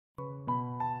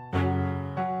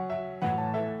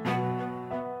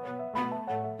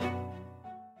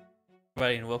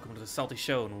Everybody, and welcome to the Salty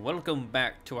Show, and welcome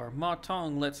back to our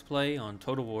Tang Let's Play on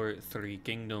Total War 3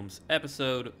 Kingdoms,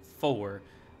 Episode 4.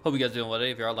 Hope you guys are doing well today.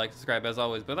 If you are, like, subscribe as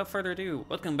always. But without further ado,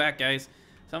 welcome back, guys.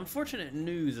 Some unfortunate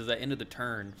news as I ended the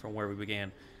turn from where we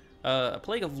began. A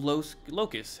plague of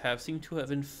locusts have seemed to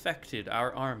have infected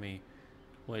our army,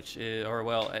 which is,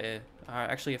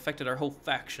 actually affected our whole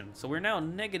faction. So we're now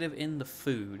negative in the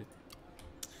food,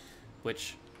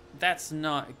 which, that's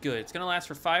not good. It's going to last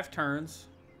for 5 turns.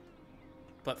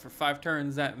 But for 5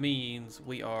 turns, that means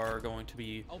we are going to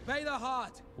be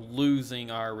losing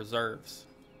our reserves.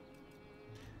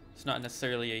 It's not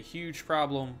necessarily a huge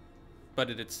problem,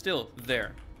 but it's still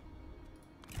there.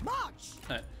 March!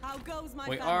 How goes my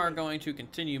we family? are going to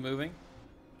continue moving.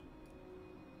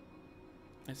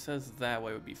 It says that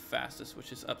way would be fastest,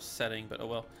 which is upsetting, but oh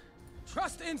well.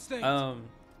 Trust instinct.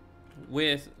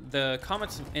 With the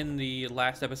comments in the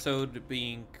last episode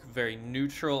being very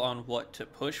neutral on what to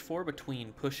push for,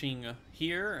 between pushing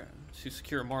here to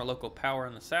secure more local power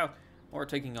in the south or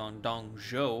taking on Dong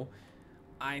Zhou,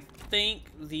 I think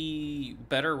the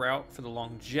better route for the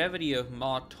longevity of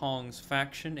Ma Tong's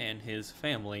faction and his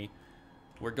family,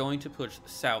 we're going to push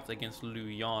south against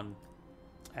Luoyang.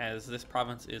 As this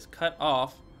province is cut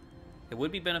off, it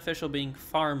would be beneficial being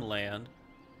farmland,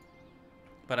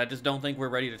 but I just don't think we're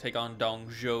ready to take on Dong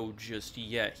Zhou just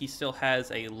yet. He still has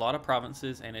a lot of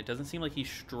provinces, and it doesn't seem like he's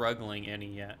struggling any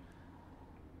yet.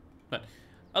 But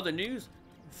other news,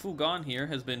 Fu Gan here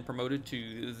has been promoted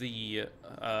to the,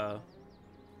 I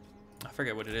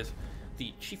forget what it is,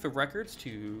 the Chief of Records,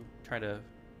 to try to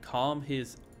calm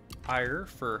his ire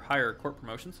for higher court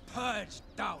promotions. Purged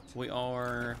doubt.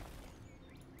 There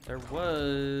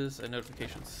was a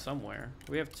notification somewhere.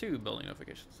 We have 2 building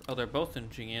notifications. Oh, they're both in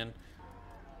Jing'an.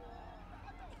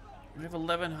 We have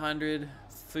 1,100.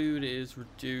 Food is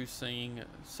reducing.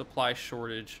 Supply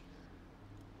shortage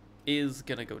is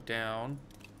gonna go down.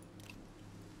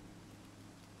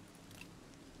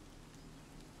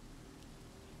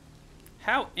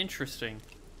 How interesting.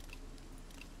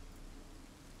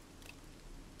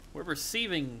 We're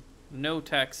receiving no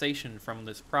taxation from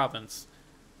this province.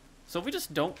 So if we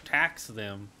just don't tax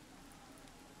them,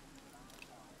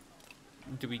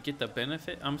 do we get the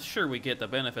benefit? I'm sure we get the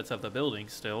benefits of the building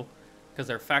still, because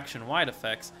they're faction-wide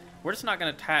effects. We're just not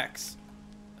going to tax,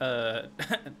 we're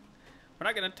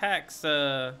not going to tax,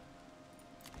 oh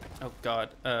god,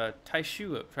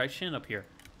 Taishin up here.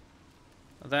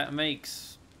 That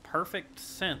makes perfect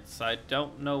sense. I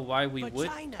don't know why we would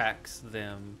tax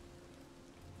them,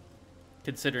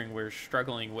 considering we're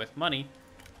struggling with money.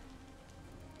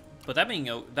 But that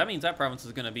means that province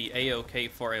is going to be A-okay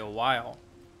for a while.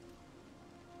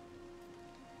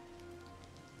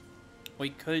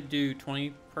 We could do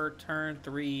 20 per turn,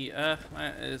 3,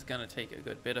 that is going to take a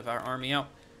good bit of our army out.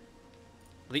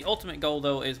 The ultimate goal,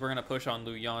 though, is we're going to push on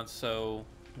Luoyang, so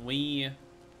we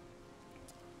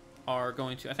are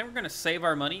going to, I think we're going to save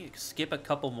our money, skip a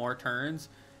couple more turns,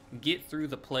 get through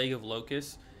the Plague of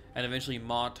Locusts, and eventually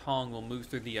Ma Tong will move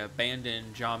through the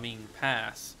abandoned Jiaming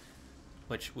Pass,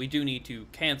 which we do need to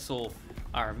cancel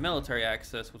our military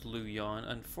access with Luoyang,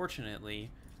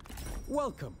 unfortunately.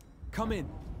 Welcome. Come in.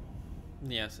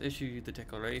 Yes, issue the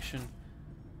declaration.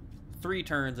 3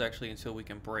 turns, actually, until we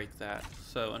can break that.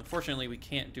 So, unfortunately, we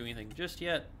can't do anything just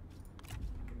yet.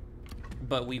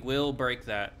 But we will break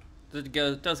that. It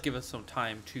does give us some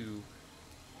time to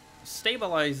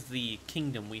stabilize the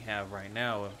kingdom we have right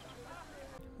now.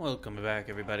 Welcome back,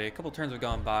 everybody. A couple turns have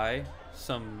gone by.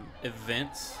 Some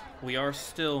events. We are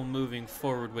still moving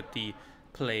forward with the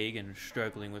plague and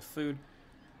struggling with food.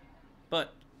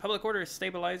 But public order is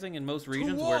stabilizing in most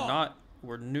regions.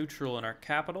 We're neutral in our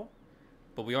capital,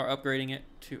 but we are upgrading it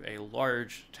to a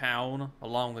large town.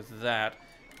 Along with that,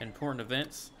 important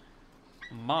events.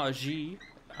 Ma Ji,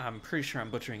 I'm pretty sure I'm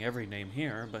butchering every name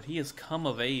here, but he has come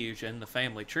of age in the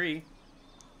family tree,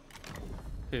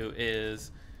 who is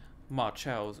Ma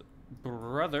Chao's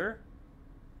brother.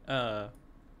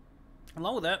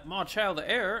 Along with that, Ma Chao the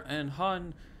heir and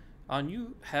Han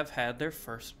Yu have had their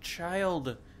first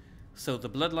child. So the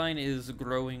bloodline is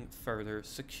growing further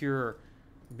secure.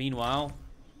 Meanwhile,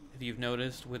 if you've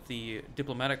noticed, with the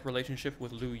diplomatic relationship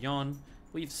with Luoyang,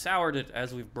 we've soured it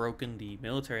as we've broken the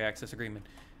military access agreement.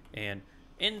 And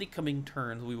in the coming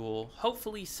turns, we will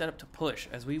hopefully set up to push,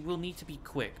 as we will need to be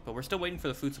quick. But we're still waiting for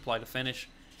the food supply to finish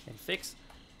and fix.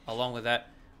 Along with that,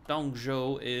 Dong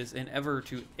Zhou is endeavor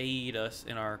to aid us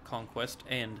in our conquest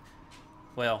and,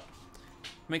 well,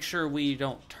 make sure we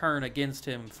don't turn against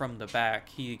him from the back.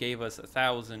 He gave us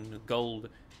 1,000 gold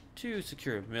to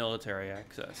secure military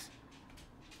access.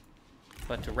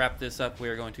 But to wrap this up, we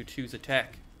are going to choose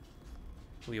attack.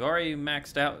 We've already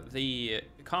maxed out the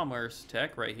commerce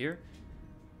tech right here.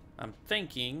 I'm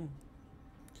thinking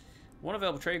one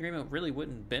available trade agreement really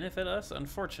wouldn't benefit us,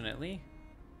 unfortunately.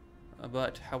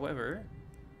 But, however,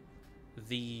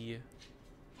 I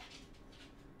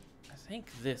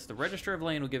think the Register of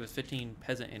Land will give us 15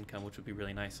 peasant income, which would be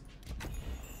really nice.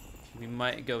 We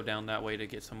might go down that way to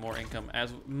get some more income,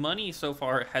 as money so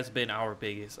far has been our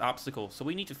biggest obstacle. So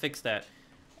we need to fix that.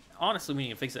 Honestly, we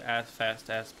need to fix it as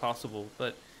fast as possible.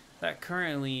 But that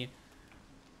currently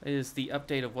is the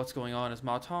update of what's going on as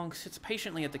Ma Tong sits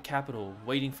patiently at the capital,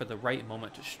 waiting for the right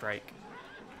moment to strike.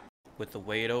 With the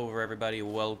wait over, everybody,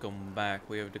 welcome back.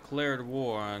 We have declared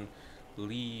war on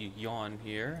Li Yuan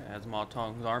here as Ma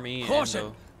Tong's army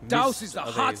Caution! Douse is the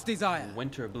heart's desire.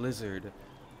 Winter blizzard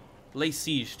lay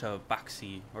siege to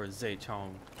Baxi or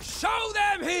Zhejiang. Show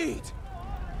them heat!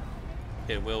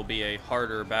 It will be a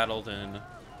harder battle than,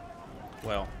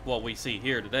 well, what we see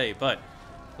here today, but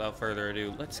without further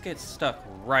ado, let's get stuck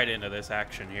right into this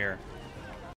action here.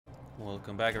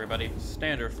 Welcome back, everybody.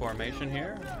 Standard formation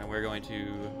here, and we're going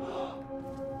to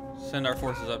send our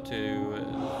forces up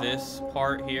to this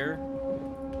part here.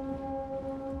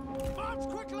 March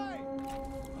quickly!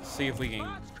 See if we can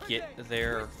get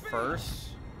there first.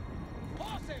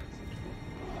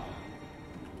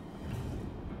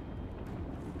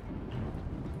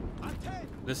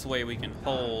 This way we can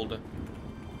hold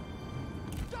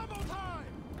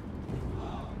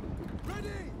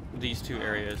these two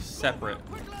areas separate.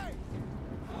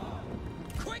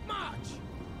 Quick march!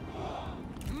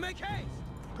 Make haste!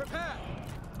 Prepare!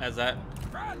 As that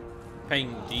Run!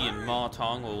 Peng Di and Ma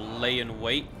Tong will lay in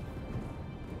wait.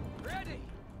 Ready!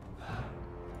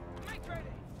 Make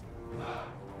ready!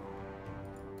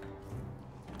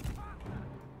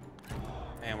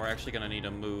 And we're actually gonna need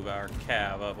to move our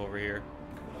cav up over here.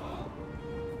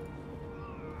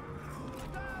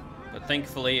 But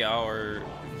thankfully our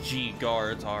G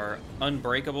guards are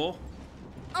unbreakable.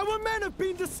 Our men have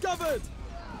been discovered!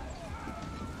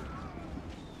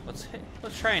 Let's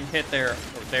try and hit their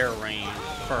range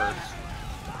first.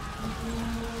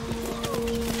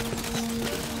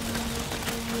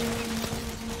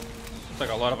 Looks like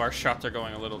a lot of our shots are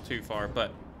going a little too far,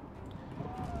 but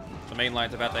the main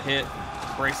line's about to hit.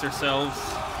 Brace yourselves.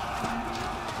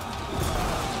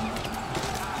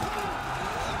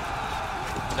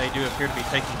 They do appear to be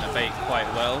taking the bait quite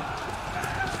well.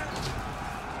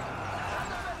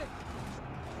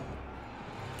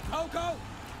 Go, go!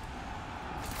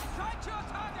 Strike your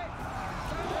target!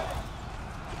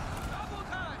 Double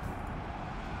time!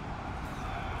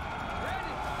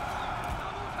 Ready!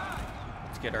 Double time!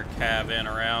 Let's get our cav in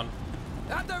around.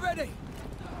 At the ready!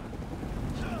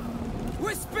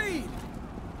 With speed!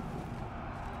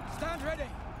 Stand ready!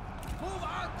 Move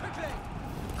on quickly!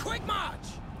 Quick march!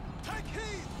 Take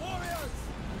heed, warriors!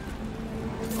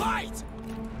 Fight!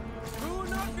 Do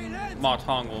not relent! Ma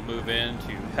Tong will move in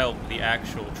to help the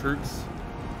actual troops.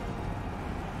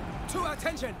 To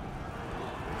attention!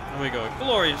 Here we go,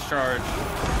 glorious charge.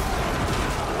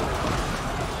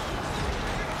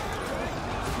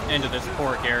 Into this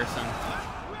poor garrison,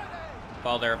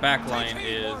 while their backline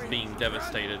is being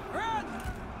devastated. Run!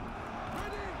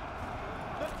 Ready!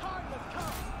 The time has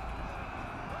come!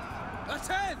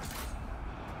 Attend!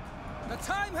 The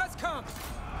time has come!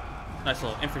 Nice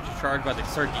little infantry charge by the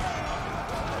Sergi.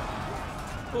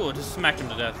 Ooh, just smacked him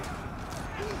to death.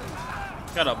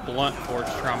 Got a blunt force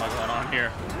trauma going on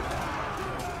here.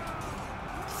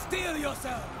 Steel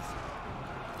yourselves!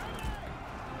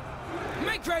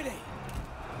 Make ready!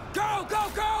 Go, go,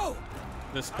 go!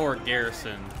 This poor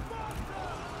garrison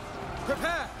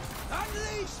Prepare!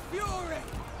 Unleash fury!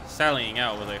 sallying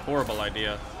out with a horrible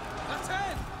idea.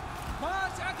 Attend!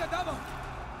 March at the double!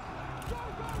 Go,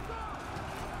 go,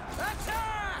 go!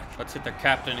 Attack! Let's hit the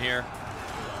captain here.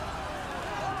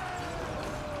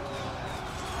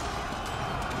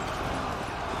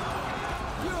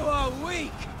 You are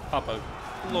weak! Pop a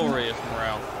glorious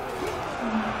morale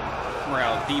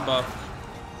debuff.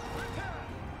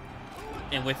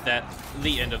 And with that,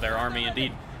 the end of their army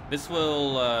indeed. This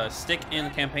will stick in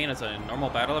the campaign as a normal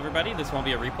battle, everybody. This won't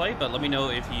be a replay, but let me know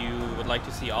if you would like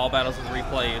to see all battles as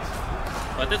replays.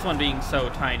 But this one being so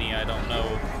tiny, I don't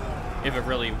know if it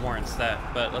really warrants that.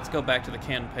 But let's go back to the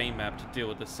campaign map to deal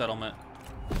with this settlement.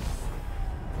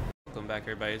 Welcome back,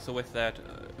 everybody. So with that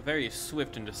very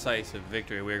swift and decisive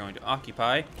victory, we're going to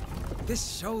occupy.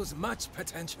 This shows much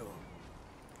potential.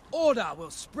 Order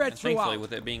will spread And throughout. thankfully,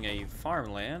 with it being a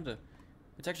farmland,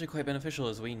 it's actually quite beneficial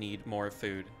as we need more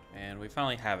food. And we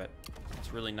finally have it.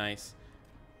 It's really nice.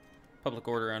 Public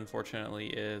order, unfortunately,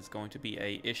 is going to be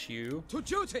a issue. To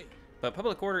duty! But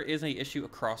public order is a issue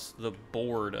across the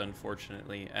board,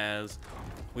 unfortunately, as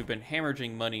we've been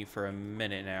hemorrhaging money for a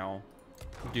minute now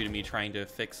due to me trying to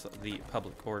fix the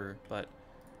public order, but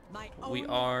we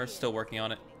are still working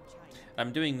on it.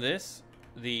 I'm doing this.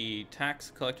 The tax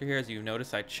collector here, as you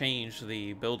notice, I changed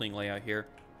the building layout here.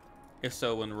 If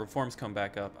so, when the reforms come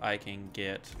back up, I can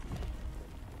get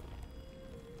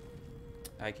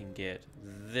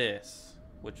this,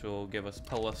 which will give us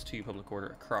 +2 public order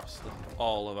across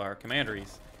all of our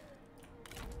commanderies.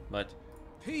 But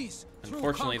Peace,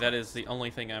 unfortunately, that is the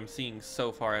only thing I'm seeing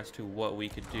so far as to what we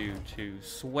could do to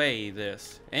sway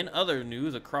this. In other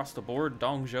news, across the board,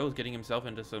 Dong Zhou is getting himself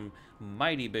into some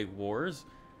mighty big wars.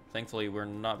 Thankfully, we're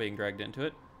not being dragged into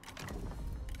it.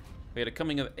 We had a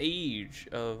coming of age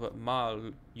of Ma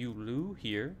Yulu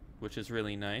here, which is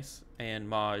really nice, and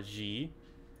Ma Ji.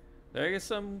 There is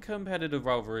some competitive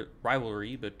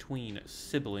rivalry between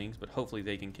siblings, but hopefully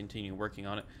they can continue working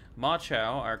on it. Ma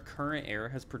Chao, our current heir,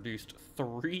 has produced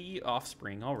 3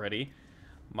 offspring already.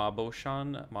 Ma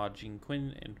Boshan, Ma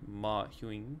Jingqin, and Ma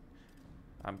Huing.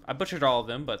 I butchered all of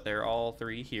them, but they're all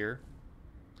 3 here.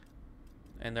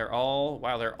 And they're all,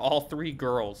 wow, they're all 3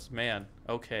 girls. Man,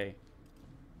 okay.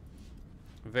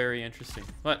 Very interesting.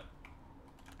 But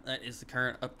that is the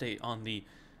current update on the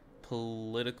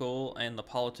political and the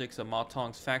politics of Ma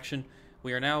Tong's faction.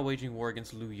 We are now waging war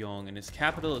against Lu Yong, and his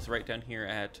capital is right down here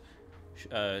at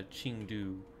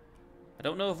Qingdu. I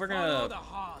don't know if we're gonna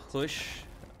push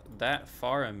that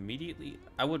far immediately.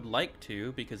 I would like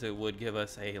to, because it would give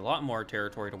us a lot more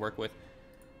territory to work with.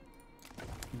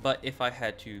 But if I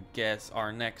had to guess,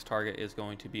 our next target is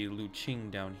going to be Lu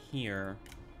Qing down here.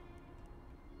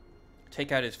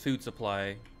 Take out his food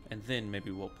supply, and then maybe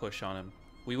we'll push on him.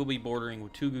 We will be bordering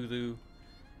with Tugu,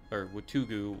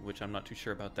 which I'm not too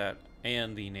sure about that,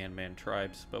 and the Nanman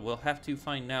tribes, but we'll have to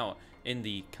find out in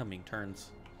the coming turns.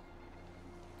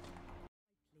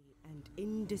 And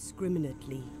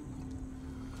indiscriminately.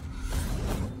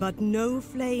 But no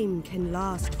flame can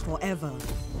last forever.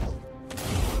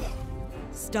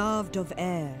 Starved of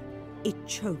air, it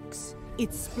chokes,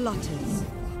 it splutters,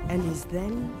 and is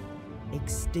then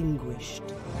extinguished.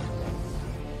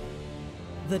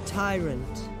 The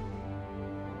tyrant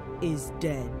is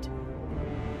dead.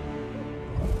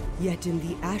 Yet in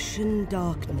the ashen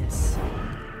darkness,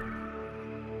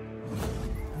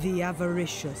 the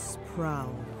avaricious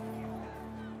prowl.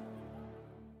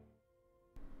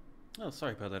 Oh,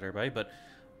 sorry about that, everybody, but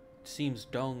it seems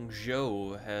Dong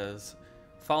Zhou has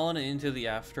fallen into the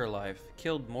afterlife,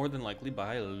 killed more than likely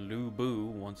by Lu Bu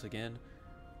once again,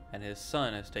 and his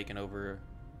son has taken over,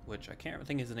 which I can't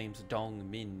think his name's Dong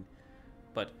Min,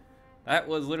 but that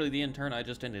was literally the end turn I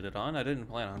just ended it on. I didn't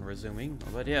plan on resuming,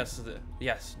 but yes,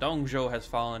 yes, Dong Zhou has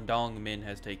fallen, Dong Min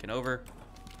has taken over.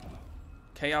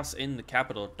 Chaos in the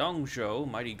capital. Dong Zhou,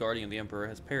 mighty guardian of the emperor,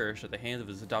 has perished at the hands of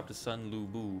his adopted son Lu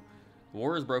Bu.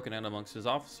 War is broken out amongst his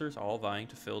officers, all vying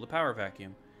to fill the power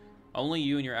vacuum. Only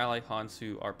you and your ally Han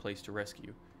Su are placed to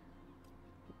rescue.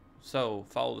 So,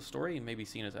 follow the story and may be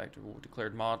seen as active.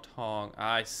 Declared Ma Tong.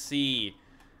 I see.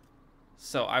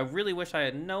 So, I really wish I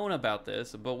had known about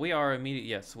this, but we are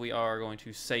yes, we are going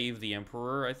to save the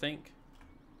Emperor, I think.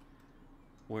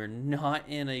 We're not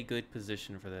in a good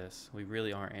position for this. We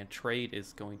really aren't, and trade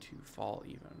is going to fall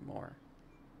even more.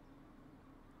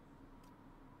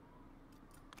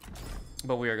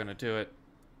 But we are going to do it.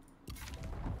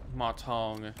 Ma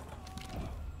Tong.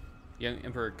 Young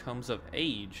Emperor comes of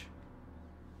age.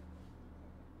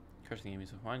 Crushing the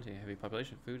enemies of mine, a heavy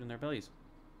population, food in their bellies.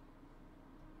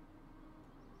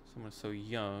 Someone so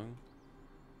young.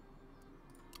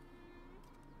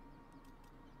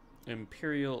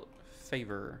 Imperial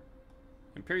favor.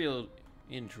 Imperial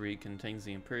intrigue contains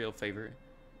the imperial favor.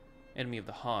 Enemy of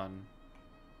the Han.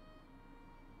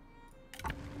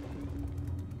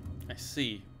 I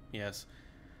see. Yes.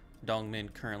 Dong Min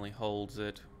currently holds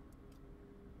it.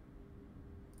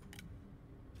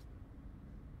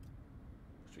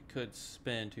 Which we could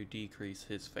spend to decrease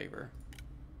his favor.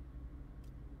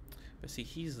 But see,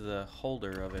 he's the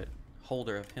holder of it.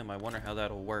 Holder of him. I wonder how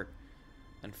that'll work.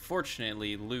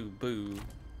 Unfortunately, Lu Bu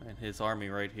and his army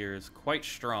right here is quite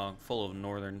strong, full of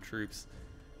northern troops.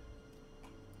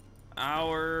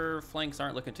 Our flanks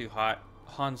aren't looking too hot.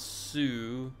 Han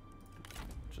Su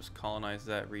just colonized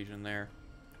that region there.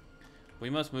 We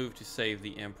must move to save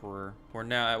the Emperor. We're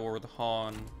now at war with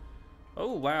Han.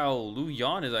 Oh wow, Lu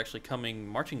Yan is actually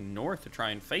marching north to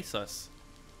try and face us.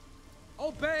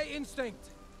 Obey instinct.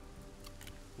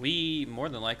 We more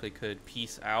than likely could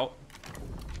peace out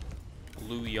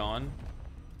Lu Yan.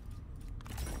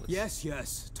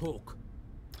 Yes, talk.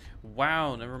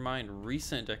 Wow, never mind.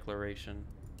 Recent declaration.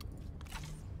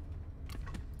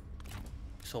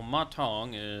 So Ma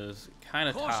Tong is kind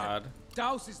of tied.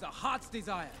 Douse is the heart's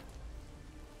desire.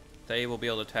 They will be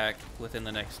able to attack within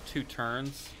the next 2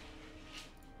 turns.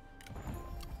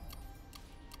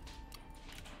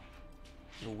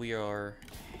 We are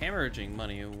hemorrhaging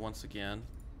money once again.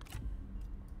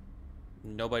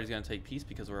 Nobody's going to take peace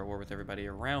because we're at war with everybody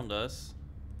around us.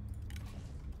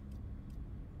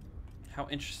 How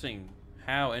interesting.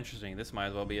 How interesting. This might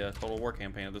as well be a total war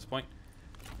campaign at this point.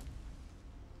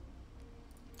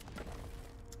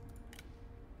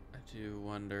 I do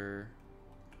wonder...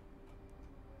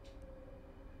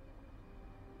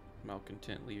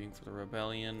 Malcontent leaving for the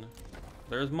rebellion.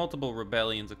 There's multiple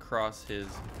rebellions across his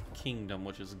kingdom,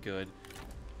 which is good.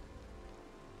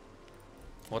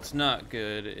 What's not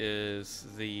good is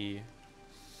the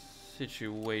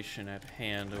situation at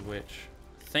hand, which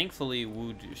thankfully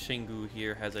Wu Shingu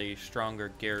here has a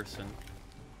stronger garrison.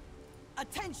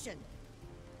 Attention!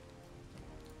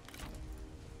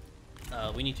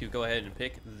 We need to go ahead and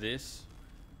pick this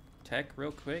tech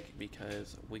real quick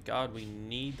because we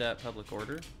need that public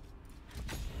order.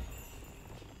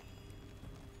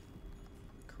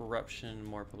 Corruption,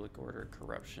 more public order,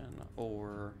 corruption,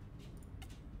 or...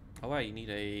 Oh wow, you need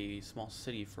a small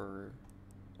city for...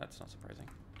 That's not surprising.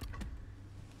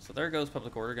 So there goes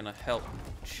public order, gonna help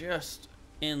just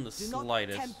in the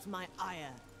slightest. Do not tempt my ire.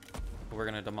 We're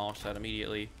gonna demolish that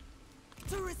immediately.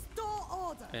 To restore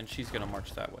order. And she's gonna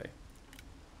march that way.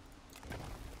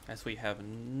 As we have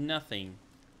nothing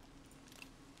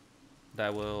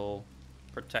that will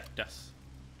protect us.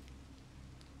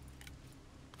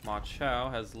 Ma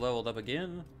Chao has leveled up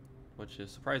again, which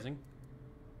is surprising.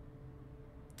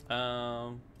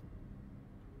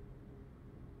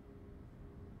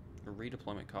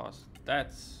 Redeployment cost.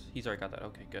 He's already got that.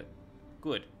 Okay, good.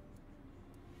 Good.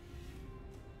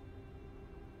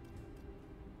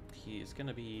 He is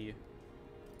gonna be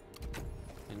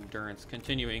endurance.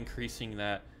 Continue increasing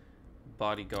that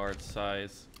bodyguard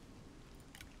size.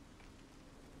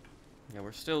 Yeah,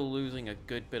 we're still losing a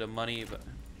good bit of money, but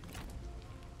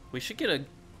we should get a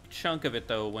chunk of it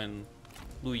though when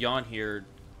Lu Yan here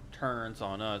turns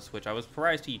on us, which I was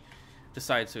surprised he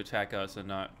decides to attack us and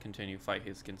not continue fight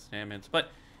his contaminants.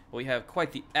 But we have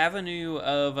quite the avenue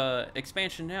of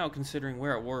expansion now, considering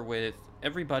we're at war with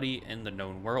everybody in the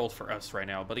known world for us right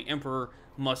now. But the Emperor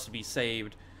must be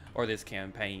saved, or this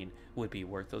campaign would be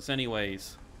worthless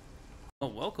anyways.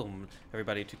 Well, welcome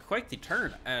everybody to quite the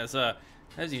turn. As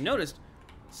you noticed,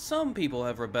 some people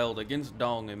have rebelled against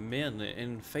Dong and Min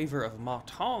in favor of Ma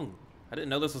Tong. I didn't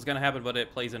know this was going to happen, but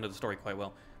it plays into the story quite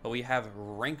well. But we have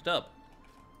ranked up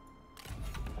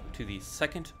to the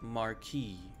 2nd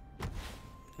Marquis.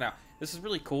 Now, this is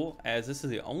really cool, as this is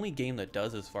the only game that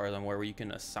does, as far as I'm aware, where you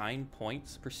can assign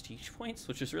points, prestige points,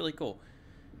 which is really cool.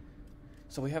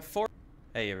 So we have 4...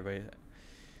 Hey, everybody.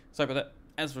 Sorry about that.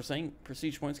 As we're saying,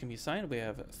 prestige points can be assigned. We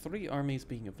have 3 armies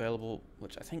being available,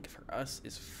 which I think for us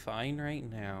is fine right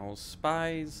now.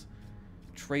 Spies,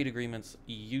 trade agreements,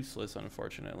 useless,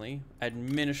 unfortunately.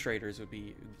 Administrators would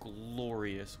be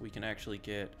glorious. We can actually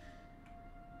get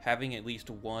having at least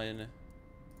an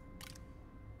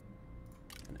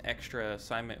extra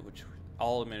assignment, which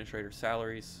all administrator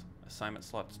salaries, assignment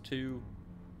slots 2.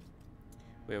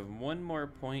 We have 1 more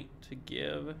point to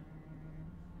give.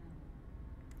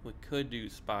 We could do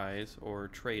spies or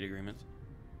trade agreements.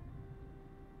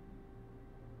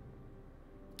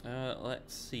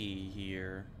 Let's see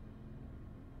here.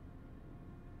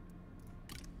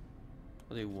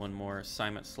 We'll do 1 more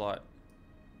assignment slot.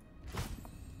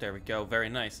 There we go. Very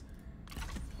nice.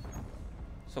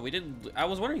 So I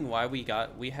was wondering why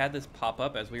we had this pop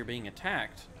up as we were being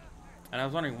attacked. And I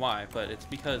was wondering why, but it's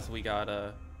because we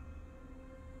got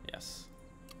yes.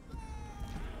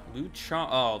 Lu Chang,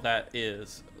 oh, that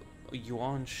is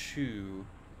Yuan Shu.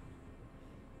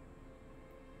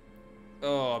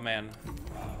 Oh man,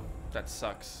 that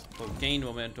sucks. So gain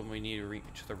momentum, we need to reach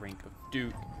the rank of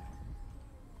Duke.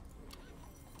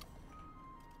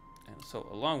 And so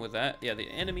along with that, yeah, the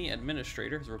enemy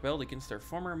administrator has rebelled against their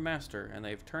former master, and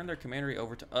they've turned their commandery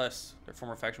over to us. Their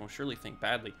former faction will surely think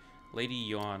badly. Lady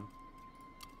Yuan.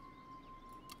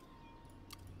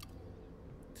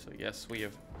 So yes, we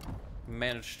have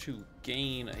managed to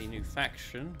gain a new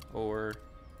faction, or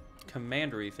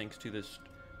commandery, thanks to this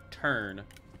turn.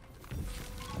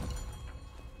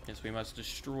 Yes, we must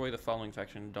destroy the following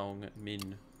faction: Dong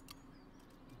Min.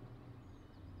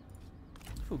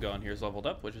 Fugon here is leveled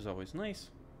up, which is always nice.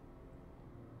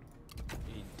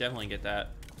 You definitely get that.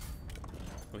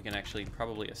 We can actually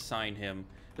probably assign him.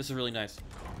 This is really nice.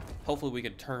 Hopefully we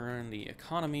could turn the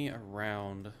economy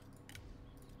around.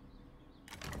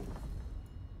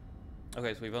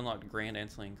 Okay, so we've unlocked Grand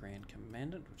Ancillary and Grand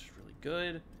Commandant, which is really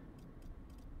good.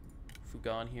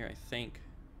 Fugan here, I think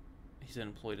he's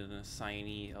employed as an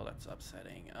assignee. Oh, that's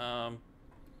upsetting.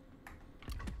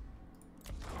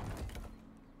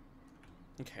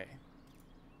 Okay.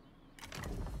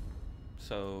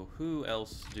 So who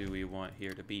else do we want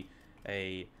here to be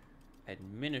a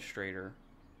administrator?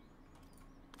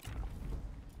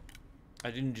 I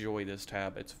enjoy this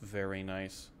tab. It's very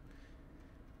nice.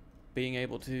 Being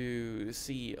able to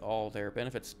see all their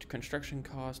benefits. Construction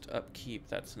cost, upkeep,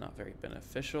 that's not very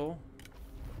beneficial.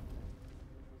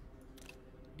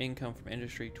 Income from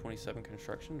industry, 27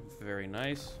 construction, very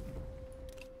nice.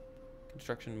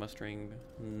 Construction mustering,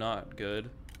 not good.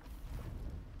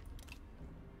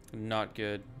 Not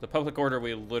good. The public order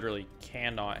we literally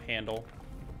cannot handle.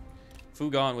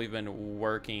 Fugan, we've been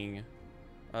working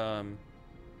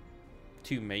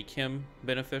to make him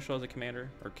beneficial as a commander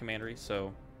or commandery,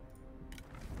 so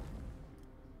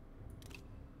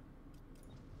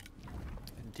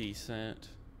decent.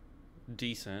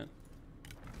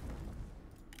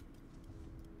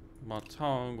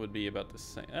 Tang would be about the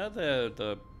same.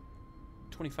 The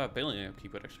 25 billion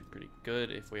upkeep would actually be pretty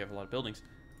good if we have a lot of buildings.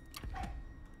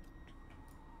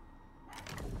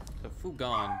 So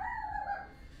Fugan.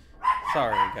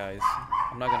 Sorry guys,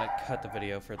 I'm not gonna cut the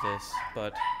video for this,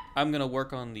 but I'm gonna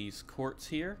work on these courts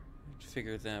here,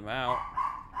 figure them out,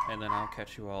 and then I'll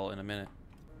catch you all in a minute.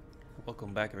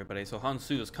 Welcome back everybody. So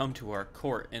Hansu has come to our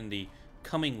court in the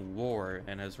coming war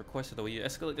and has requested that we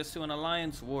escalate this to an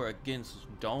alliance war against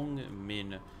Dong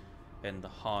Min and the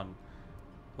Han,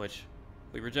 which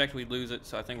we reject, we lose it,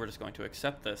 so I think we're just going to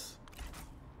accept this.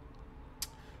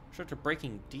 Start to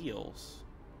breaking deals.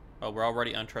 Oh, we're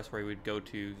already untrustworthy. We'd go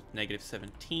to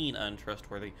 -17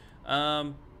 untrustworthy.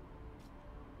 So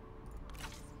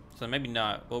maybe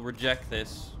not. We'll reject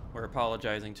this. We're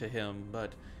apologizing to him,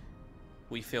 but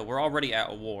we feel we're already at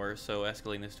a war, so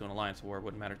escalating this to an alliance war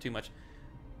wouldn't matter too much.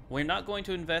 We're not going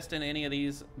to invest in any of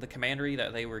these. The commandery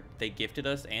that they gifted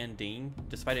us and Ding,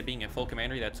 despite it being a full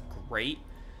commandery, that's great,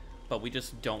 but we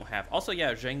just don't have. Also,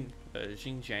 yeah,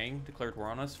 Xinjiang declared war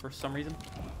on us for some reason.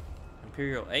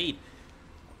 Imperial aid.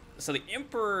 So the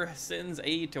Emperor sends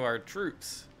aid to our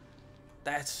troops.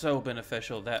 That's so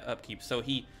beneficial, that upkeep. So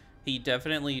he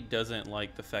definitely doesn't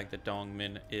like the fact that Dong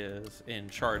Min is in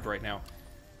charge right now,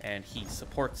 and he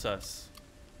supports us.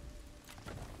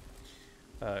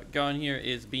 Gan here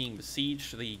is being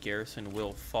besieged. The garrison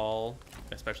will fall,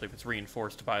 especially if it's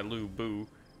reinforced by Lu Bu.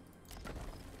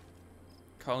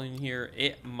 Colin here,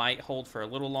 it might hold for a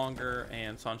little longer,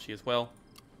 and Sanchi as well.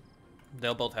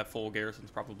 They'll both have full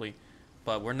garrisons probably,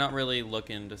 but we're not really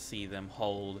looking to see them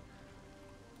hold.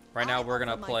 Right now we're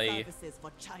gonna play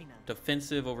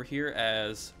defensive over here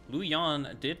as Lu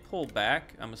Yan did pull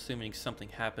back. I'm assuming something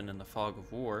happened in the fog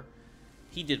of war.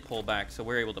 He did pull back, so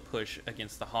we're able to push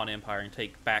against the Han Empire and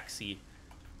take the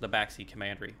backseat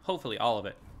commandery. Hopefully all of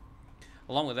it.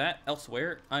 Along with that,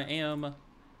 elsewhere,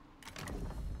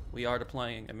 we are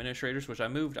deploying administrators, which I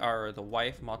moved the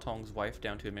wife, Ma Tong's wife,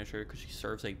 down to administrator because she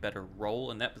serves a better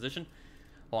role in that position.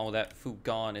 Along with that,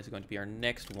 Fugan is going to be our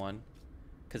next one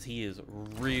because he is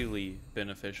really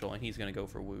beneficial and he's going to go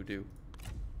for Wudu.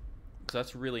 So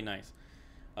that's really nice.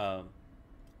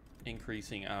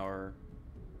 Increasing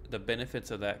the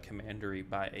benefits of that commandery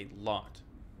by a lot.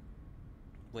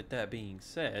 With that being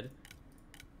said,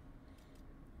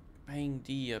 Bang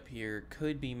D up here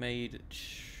could be made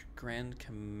Grand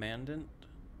Commandant,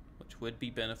 which would be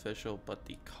beneficial, but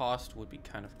the cost would be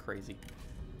kind of crazy.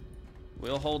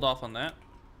 We'll hold off on that.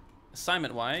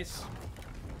 Assignment wise,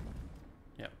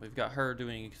 yeah, we've got her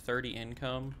doing 30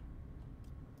 income.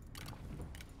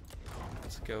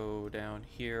 Let's go down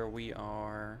here. We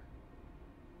are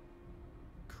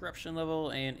corruption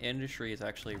level and industry is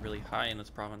actually really high in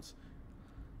this province.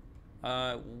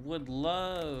 Would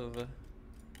love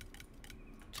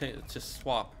to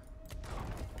swap.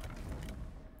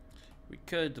 We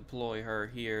could deploy her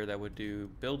here. That would do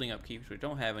building upkeep. We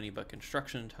don't have any but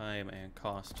construction time and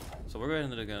cost, so we're going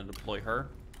to deploy her.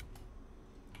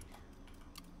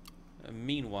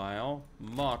 Meanwhile,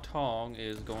 Ma Tong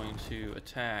is going to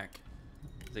attack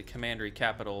the commandery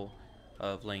capital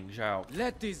of Langzhou.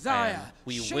 Let desire, and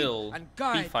we will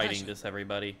be fighting this,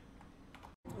 everybody.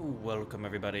 Welcome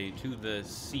everybody to the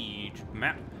siege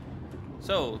map.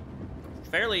 So,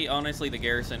 fairly honestly, the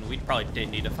garrison, we probably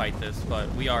didn't need to fight this,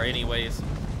 but we are anyways.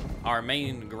 Our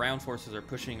main ground forces are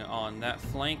pushing on that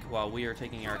flank while we are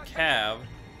taking our cav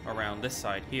around this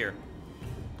side here,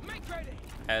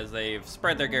 as they've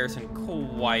spread their garrison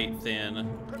quite thin.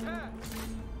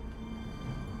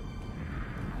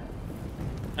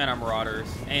 And our marauders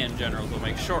and generals will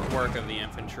make short work of the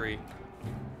infantry.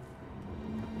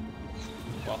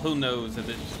 Well, who knows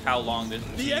if how long this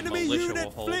The enemy militia unit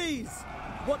will hold. flees!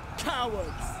 What cowards!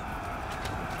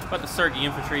 But the Sergi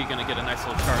infantry gonna get a nice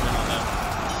little charge in on them.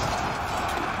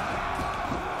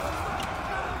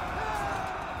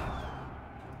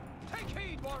 Take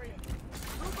heed, warriors!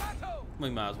 To battle! We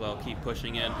might as well keep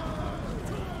pushing in.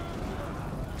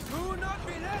 Do not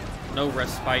be led! No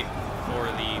respite for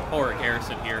the poor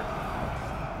garrison here.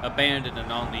 Abandoned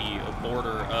and on the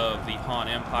border of the Han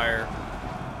Empire.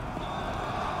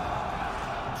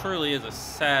 Truly is a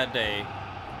sad day.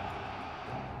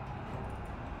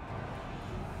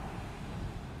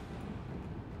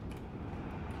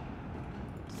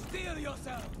 Steel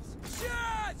yourselves!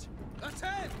 Charge! That's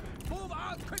it! Move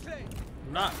out quickly!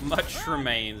 Not much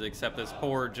remains except this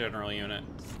poor general unit.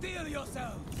 Steel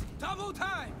yourselves! Double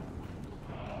time!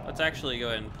 Let's actually go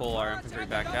ahead and pull our infantry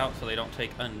back out so they don't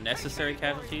take unnecessary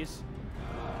casualties.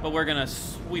 But we're gonna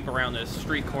sweep around this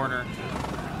street corner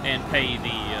and pay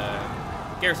the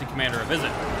garrison commander a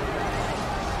visit.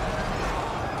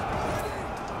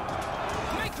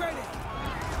 Make ready!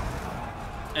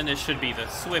 And this should be the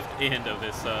swift end of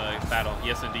this battle.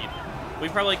 Yes, indeed. We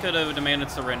probably could have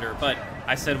demanded surrender, but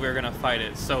I said we were gonna fight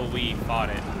it, so we fought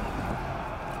it.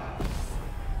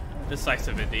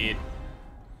 Decisive indeed.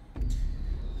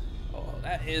 Oh,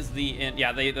 that is the end.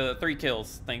 Yeah, the 3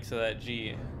 kills thanks to that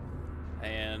G.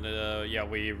 And yeah,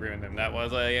 we ruined them. That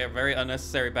was a very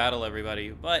unnecessary battle, everybody.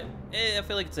 But I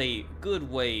feel like it's a good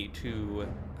way to,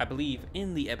 I believe,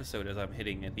 end the episode as I'm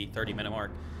hitting at the 30-minute mark.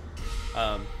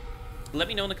 Let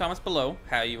me know in the comments below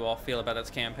how you all feel about this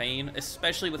campaign,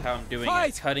 especially with how I'm doing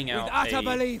it, cutting out with utter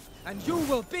belief, and you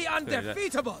will be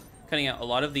undefeatable. Cutting out a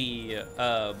lot of the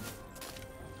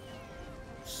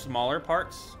smaller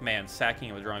parts. Man, sacking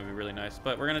it was drawing would be really nice,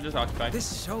 but we're gonna just occupy.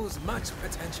 This shows much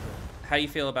potential. How do you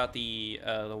feel about the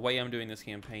way I'm doing this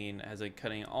campaign, as in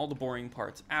cutting all the boring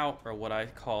parts out, or what I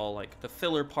call like the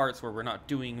filler parts where we're not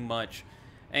doing much?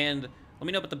 And let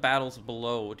me know about the battles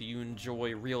below. Do you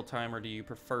enjoy real time or do you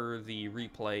prefer the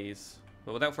replays?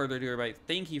 But without further ado, everybody,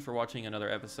 thank you for watching another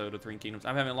episode of Three Kingdoms.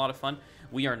 I'm having a lot of fun.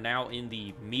 We are now in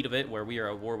the meat of it, where we are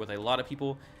at war with a lot of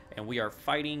people, and we are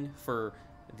fighting for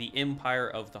the Empire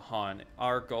of the Han.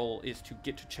 Our goal is to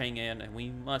get to Chang'an, and we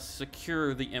must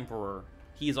secure the Emperor.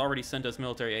 He has already sent us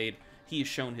military aid. He has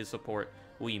shown his support.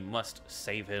 We must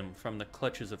save him from the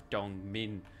clutches of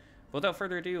Dongmin. Without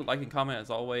further ado, like and comment as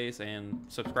always, and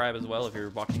subscribe as well if you're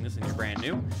watching this and you're brand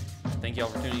new. Thank you all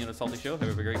for tuning in to SalttyShow.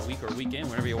 Have a great week or weekend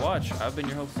whenever you watch. I've been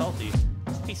your host, Salty.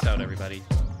 Peace out, everybody.